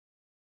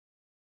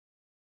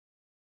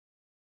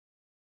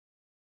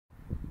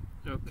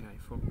Okay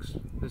folks,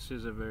 this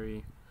is a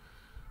very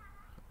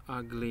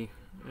ugly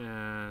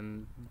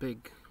and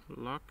big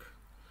lock.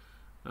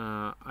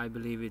 I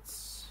believe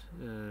it's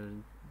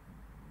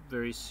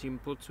very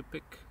simple to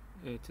pick.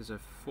 It is a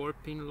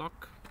 4-pin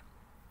lock,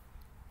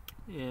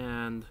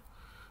 and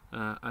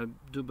I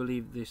do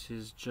believe this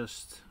is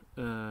just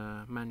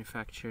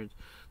manufactured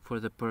for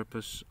the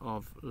purpose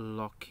of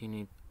locking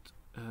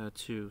it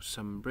to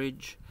some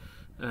bridge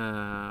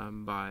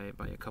by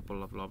a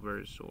couple of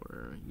lovers,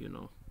 or you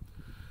know,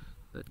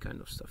 that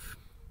kind of stuff.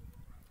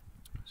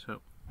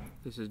 So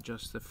this is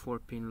just a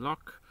 4-pin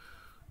lock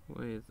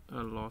with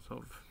a lot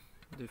of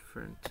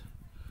different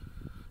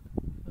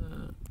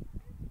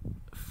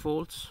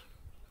faults.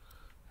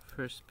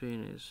 First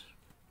pin is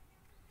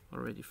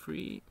already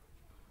free,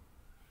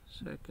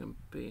 second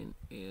pin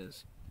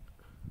is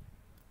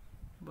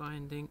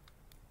binding,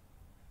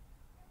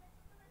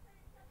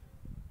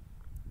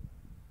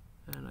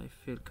 and I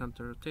feel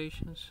counter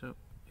rotation, so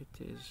it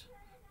is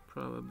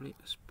probably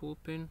a spool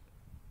pin.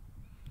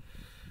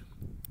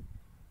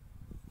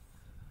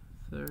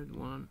 Third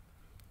one,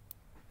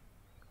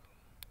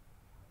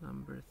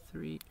 number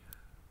 3.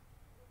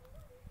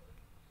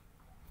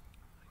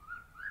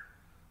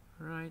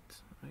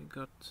 Right, I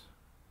got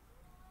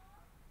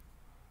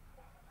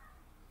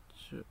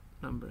to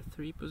number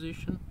 3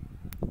 position.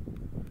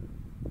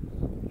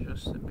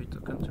 Just a bit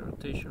of counter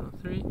rotation on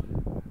 3.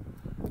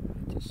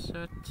 It is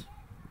set.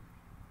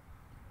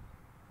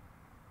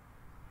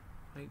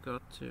 I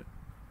got to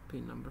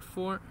pin number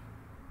 4.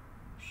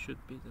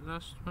 Should be the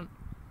last one.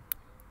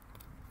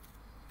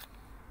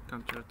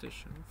 Counter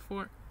rotation on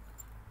 4,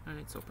 and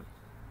it's open.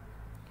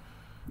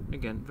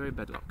 Again, very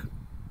bad luck.